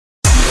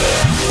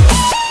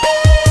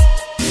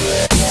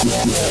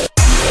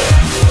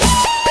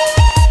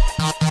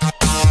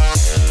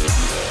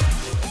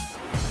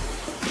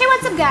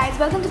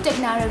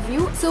TechNow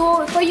review.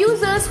 So for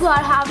users who are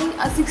having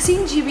a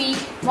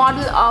 16GB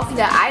model of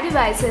their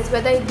iDevices,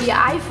 whether it be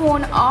an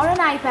iPhone or an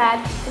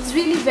iPad, it's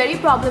really very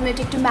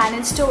problematic to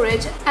manage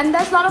storage, and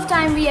that's a lot of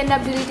time we end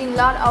up deleting a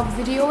lot of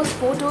videos,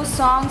 photos,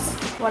 songs,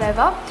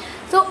 whatever.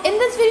 So in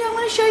this video I'm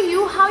going to show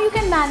you how you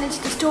can manage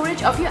the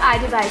storage of your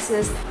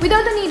iDevices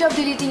without the need of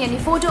deleting any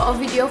photo or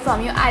video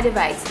from your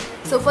iDevice.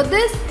 So for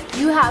this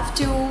you have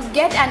to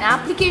get an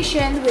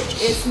application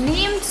which is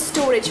named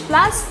Storage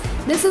Plus.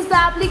 This is the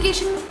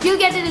application. You'll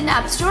get it in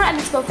App Store and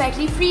it's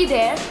perfectly free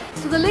there.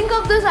 So the link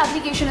of this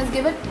application is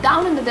given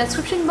down in the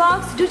description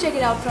box. Do check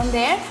it out from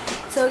there.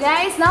 So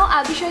guys, now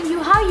I'll be showing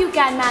you how you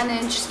can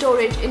manage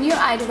storage in your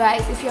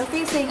iDevice if you're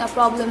facing a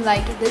problem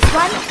like this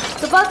one.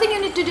 So first thing you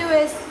need to do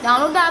is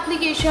download the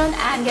application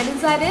and get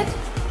inside it.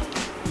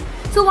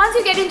 So once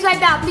you get inside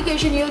the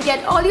application, you'll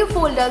get all your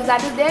folders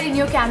that is there in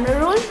your camera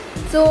roll.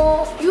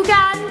 So you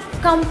can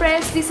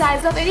compress the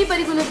size of any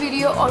particular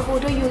video or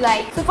photo you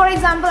like. So for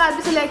example, I'll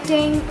be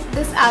selecting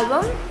this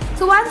album.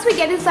 So once we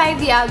get inside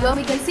the album,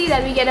 we can see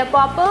that we get a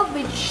pop-up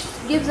which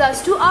gives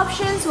us two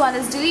options. One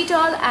is delete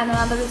all and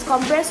another is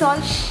compress all.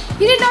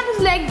 You need not to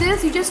select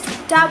this, you just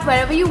tap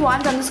wherever you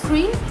want on the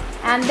screen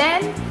and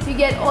then you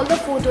get all the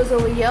photos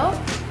over here.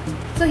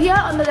 So here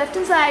on the left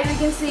hand side we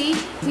can see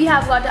we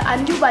have got an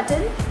undo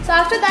button. So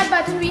after that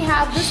button we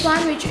have this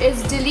one which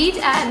is delete,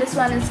 and this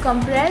one is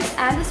compress,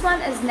 and this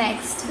one is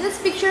next.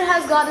 This picture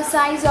has got a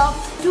size of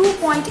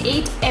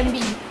 2.8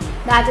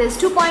 MB, that is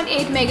 2.8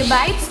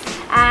 megabytes,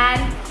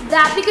 and the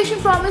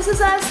application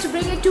promises us to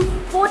bring it to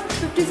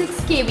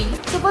 456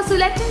 KB. So for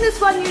selecting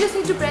this one you just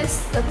need to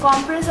press the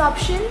compress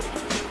option.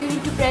 You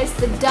need to press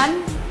the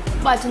done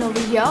button over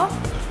here.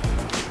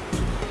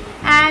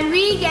 And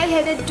we get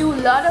headed to a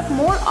lot of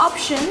more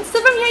options. So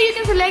from here you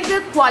can select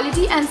the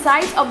quality and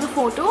size of the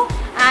photo,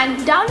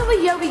 and down over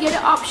here we get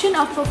an option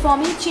of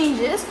performing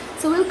changes.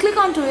 So we'll click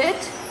onto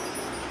it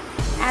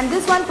and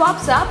this one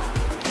pops up.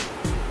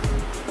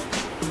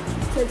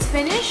 So it's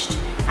finished,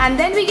 and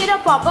then we get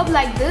a pop-up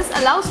like this: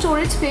 allow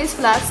storage space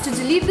plus to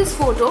delete this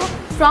photo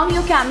from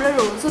your camera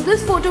roll. So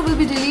this photo will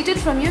be deleted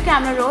from your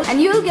camera roll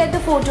and you will get the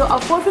photo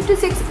of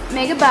 456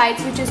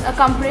 megabytes, which is a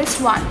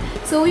compressed one.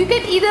 So you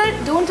can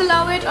either don't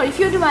allow it, or if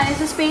you want to manage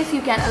the space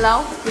you can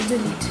allow the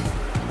delete.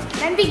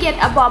 Then we get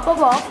a pop-up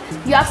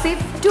of you have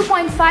saved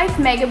 2.5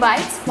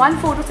 megabytes, one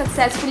photo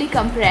successfully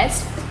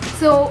compressed.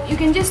 So you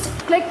can just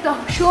click the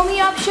show me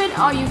option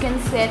or you can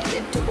set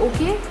it to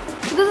OK.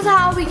 So this is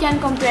how we can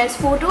compress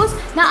photos.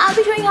 Now I'll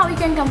be showing how we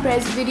can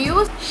compress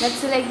videos. Let's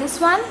select this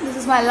one. This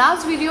is my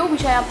last video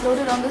which I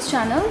uploaded on this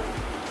channel.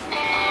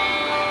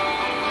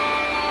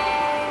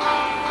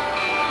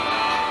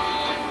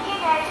 Hey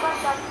guys,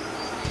 what's up?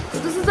 So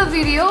this is the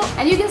video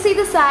and you can see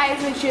the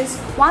size which is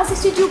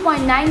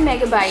 162.9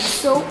 megabytes.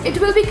 So it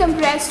will be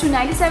compressed to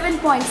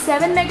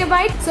 97.7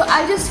 megabytes. So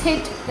I'll just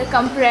hit the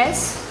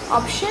compress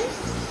option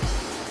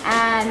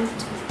and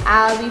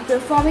I'll be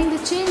performing the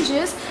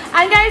changes.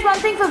 And guys, one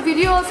thing for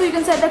video also, you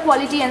can set the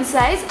quality and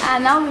size,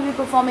 and now we'll be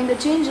performing the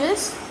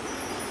changes.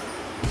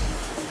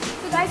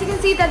 So guys, you can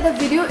see that the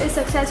video is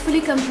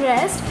successfully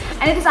compressed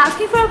and it is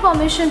asking for a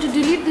permission to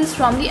delete this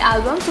from the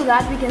album so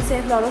that we can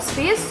save a lot of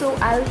space. So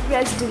I'll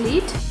press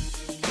delete.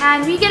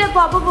 And we get a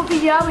pop-up over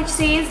here which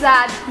says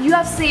that you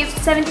have saved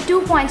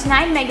 72.9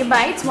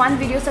 megabytes, one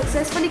video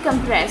successfully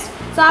compressed.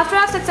 So after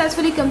I've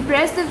successfully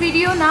compressed the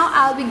video, now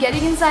I'll be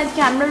getting inside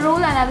camera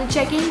roll and I'll be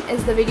checking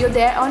is the video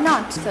there or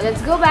not. So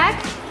let's go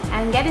back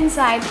and get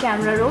inside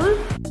camera roll.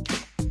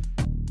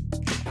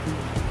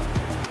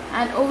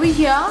 And over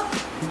here,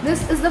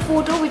 this is the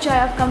photo which I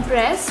have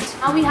compressed.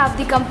 Now we have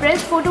the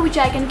compressed photo which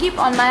I can keep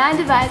on my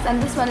iDevice,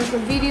 and this one is the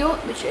video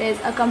which is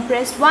a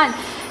compressed one.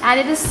 And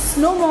it is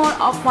no more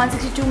of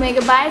 162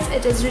 megabytes,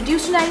 it is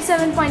reduced to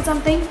 97 point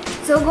something.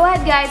 So go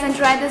ahead guys and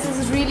try this. This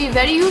is really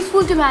very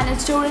useful to manage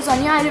storage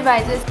on your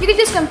iDevices. You can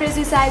just compress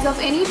the size of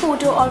any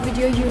photo or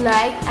video you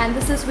like, and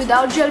this is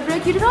without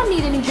jailbreak. You do not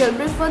need any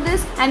jailbreak for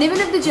this, and even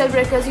if the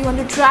jailbreakers you want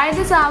to try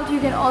this out, you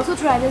can also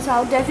try this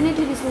out.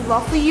 Definitely this will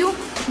work for you.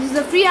 This is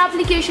a free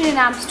application in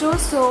App Store,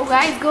 so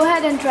guys go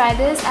ahead and try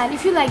this. And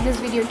if you like this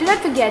video, do not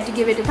forget to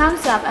give it a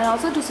thumbs up and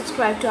also to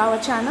subscribe to our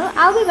channel.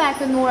 I'll be back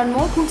with more and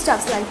more cool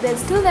stuffs like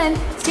this. Till then,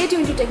 stay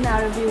tuned to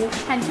TechNow Review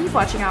and keep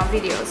watching our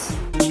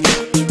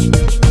videos.